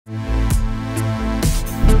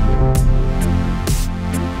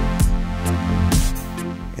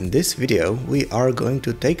In this video, we are going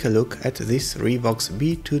to take a look at this Revox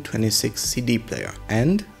B226 CD player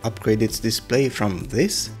and upgrade its display from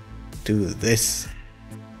this to this.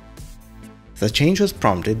 The change was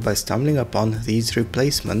prompted by stumbling upon these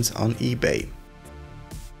replacements on eBay.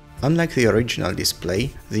 Unlike the original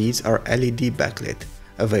display, these are LED backlit,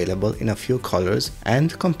 available in a few colors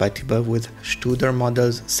and compatible with Studer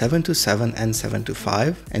models 727 and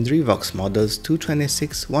 725 and Revox models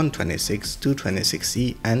 226, 126,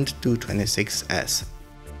 226E and 226S.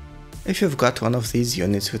 If you've got one of these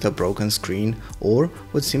units with a broken screen or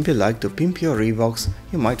would simply like to pimp your Revox,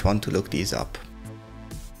 you might want to look these up.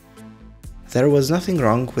 There was nothing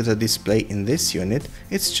wrong with the display in this unit,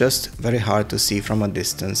 it's just very hard to see from a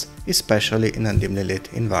distance, especially in a dimly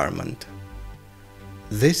lit environment.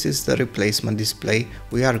 This is the replacement display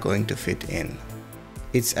we are going to fit in.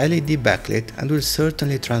 It's LED backlit and will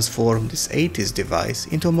certainly transform this 80s device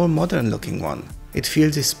into a more modern looking one. It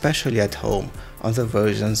feels especially at home on the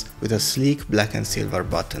versions with the sleek black and silver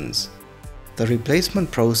buttons. The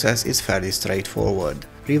replacement process is fairly straightforward,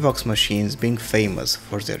 Revox machines being famous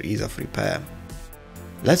for their ease of repair.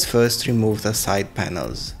 Let's first remove the side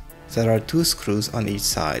panels. There are 2 screws on each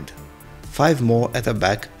side, 5 more at the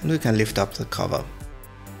back, and we can lift up the cover.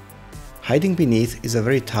 Hiding beneath is a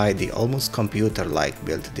very tidy, almost computer-like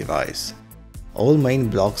built device. All main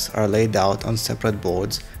blocks are laid out on separate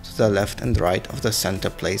boards to the left and right of the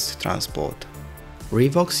center placed transport.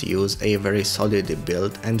 Revox use a very solidly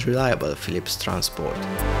built and reliable Phillips transport.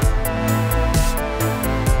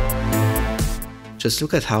 Just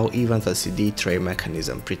look at how even the CD tray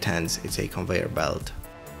mechanism pretends it's a conveyor belt.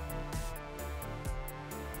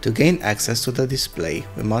 To gain access to the display,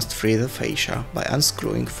 we must free the fascia by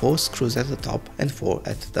unscrewing 4 screws at the top and 4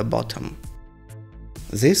 at the bottom.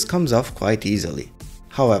 This comes off quite easily.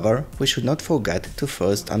 However, we should not forget to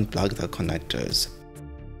first unplug the connectors.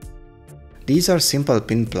 These are simple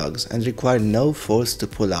pin plugs and require no force to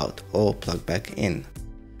pull out or plug back in.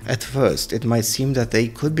 At first, it might seem that they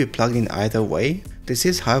could be plugged in either way. This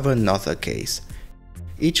is however not the case.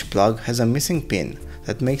 Each plug has a missing pin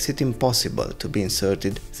that makes it impossible to be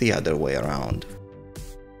inserted the other way around.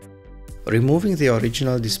 Removing the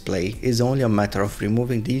original display is only a matter of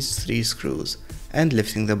removing these 3 screws and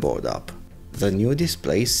lifting the board up. The new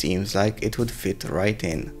display seems like it would fit right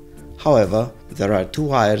in. However, there are 2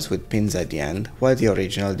 wires with pins at the end, while the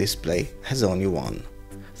original display has only 1.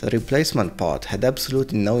 The replacement part had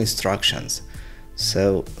absolutely no instructions,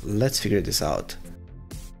 so let's figure this out.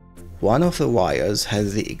 One of the wires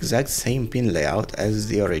has the exact same pin layout as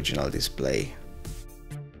the original display.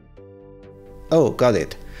 Oh, got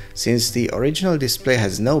it. Since the original display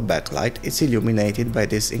has no backlight, it's illuminated by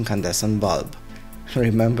this incandescent bulb.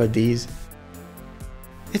 Remember these?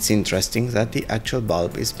 It's interesting that the actual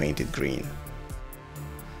bulb is painted green.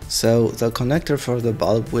 So the connector for the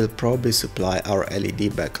bulb will probably supply our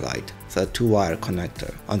LED backlight, the 2-wire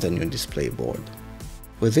connector on the new display board.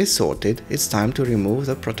 With this sorted, it's time to remove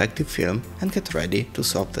the protective film and get ready to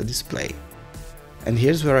swap the display. And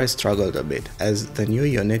here's where I struggled a bit, as the new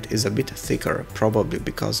unit is a bit thicker, probably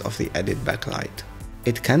because of the added backlight.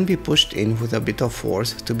 It can be pushed in with a bit of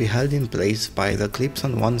force to be held in place by the clips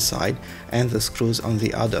on one side and the screws on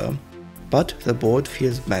the other, but the board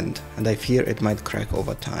feels bent and I fear it might crack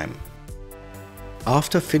over time.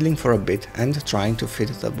 After fiddling for a bit and trying to fit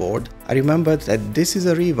the board, I remembered that this is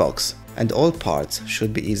a Revox and all parts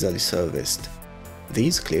should be easily serviced.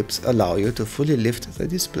 These clips allow you to fully lift the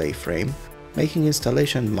display frame, making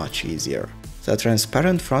installation much easier. The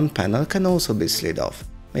transparent front panel can also be slid off,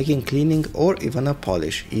 making cleaning or even a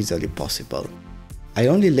polish easily possible. I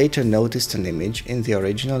only later noticed an image in the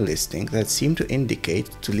original listing that seemed to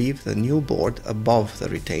indicate to leave the new board above the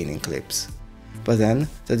retaining clips. But then,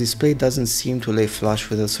 the display doesn't seem to lay flush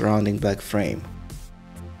with the surrounding black frame.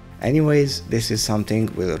 Anyways, this is something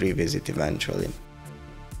we'll revisit eventually.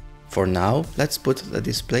 For now, let's put the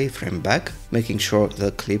display frame back, making sure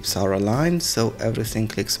the clips are aligned so everything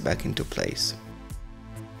clicks back into place.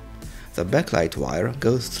 The backlight wire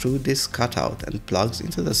goes through this cutout and plugs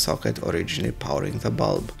into the socket originally powering the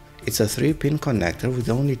bulb. It's a 3-pin connector with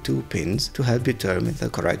only 2 pins to help determine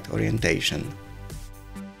the correct orientation.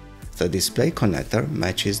 The display connector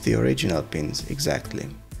matches the original pins exactly.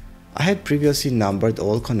 I had previously numbered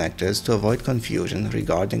all connectors to avoid confusion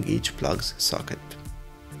regarding each plug's socket.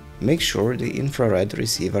 Make sure the infrared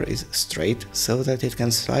receiver is straight so that it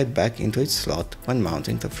can slide back into its slot when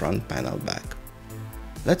mounting the front panel back.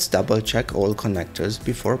 Let's double check all connectors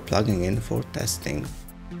before plugging in for testing.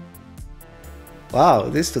 Wow,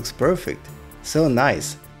 this looks perfect! So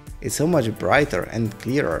nice! It's so much brighter and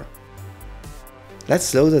clearer.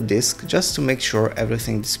 Let's load the disc just to make sure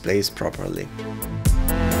everything displays properly.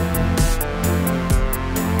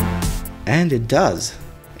 And it does!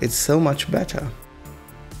 It's so much better.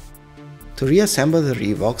 To reassemble the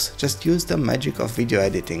Revox, just use the magic of video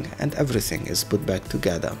editing and everything is put back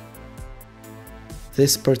together.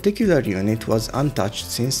 This particular unit was untouched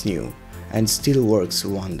since new and still works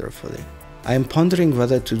wonderfully. I am pondering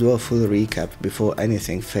whether to do a full recap before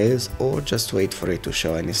anything fails or just wait for it to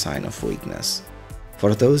show any sign of weakness.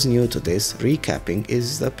 For those new to this, recapping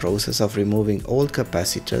is the process of removing old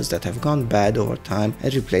capacitors that have gone bad over time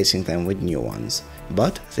and replacing them with new ones.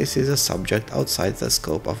 But this is a subject outside the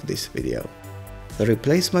scope of this video. The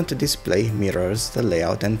replacement display mirrors the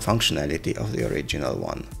layout and functionality of the original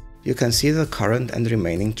one. You can see the current and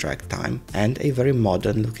remaining track time and a very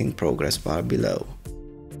modern looking progress bar below.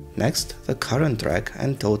 Next, the current track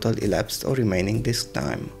and total elapsed or remaining disk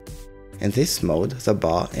time. In this mode, the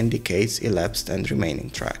bar indicates elapsed and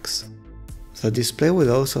remaining tracks. The display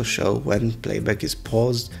will also show when playback is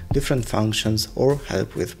paused, different functions, or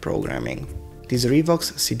help with programming. These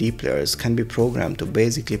Revox CD players can be programmed to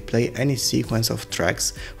basically play any sequence of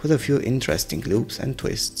tracks with a few interesting loops and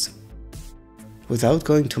twists. Without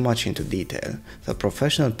going too much into detail, the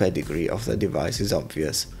professional pedigree of the device is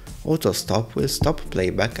obvious. Auto stop will stop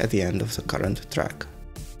playback at the end of the current track.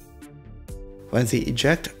 When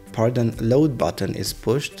the load button is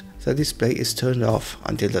pushed, the display is turned off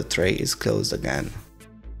until the tray is closed again.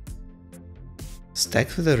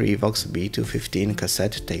 Stacked with the Revox B215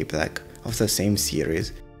 Cassette Tape Deck of the same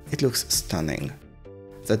series, it looks stunning.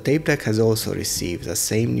 The tape deck has also received the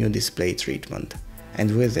same new display treatment,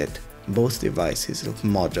 and with it, both devices look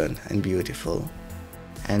modern and beautiful.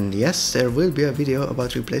 And yes, there will be a video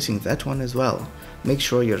about replacing that one as well. Make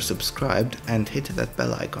sure you're subscribed and hit that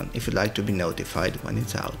bell icon if you'd like to be notified when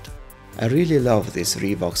it's out. I really love this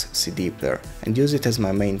Revox CD player and use it as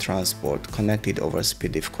my main transport connected over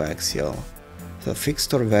SPDIF coaxial. The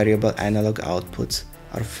fixed or variable analog outputs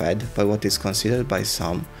are fed by what is considered by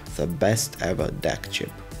some the best ever DAC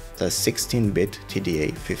chip, the 16-bit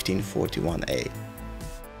TDA 1541A.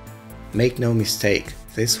 Make no mistake,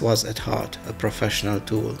 this was at heart a professional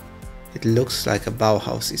tool. It looks like a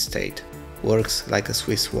Bauhaus estate, works like a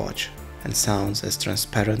Swiss watch, and sounds as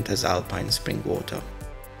transparent as alpine spring water.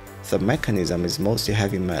 The mechanism is mostly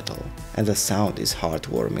heavy metal, and the sound is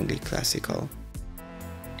heartwarmingly classical.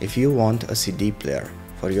 If you want a CD player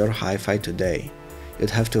for your hi-fi today, you'd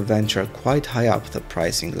have to venture quite high up the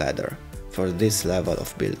pricing ladder for this level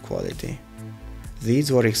of build quality.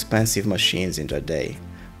 These were expensive machines in their day,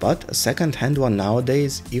 but a second-hand one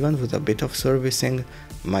nowadays, even with a bit of servicing,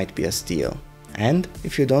 might be a steal. And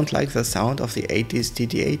if you don't like the sound of the 80s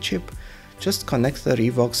TDA chip, just connect the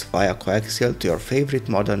Revox via coaxial to your favorite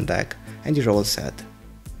modern DAC and you're all set.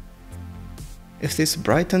 If this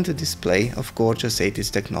brightened display of gorgeous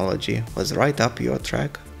 80s technology was right up your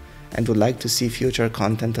track and would like to see future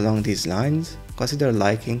content along these lines, consider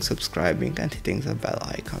liking, subscribing and hitting the bell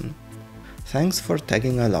icon. Thanks for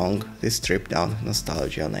tagging along this trip down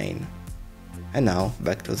nostalgia lane. And now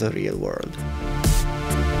back to the real world.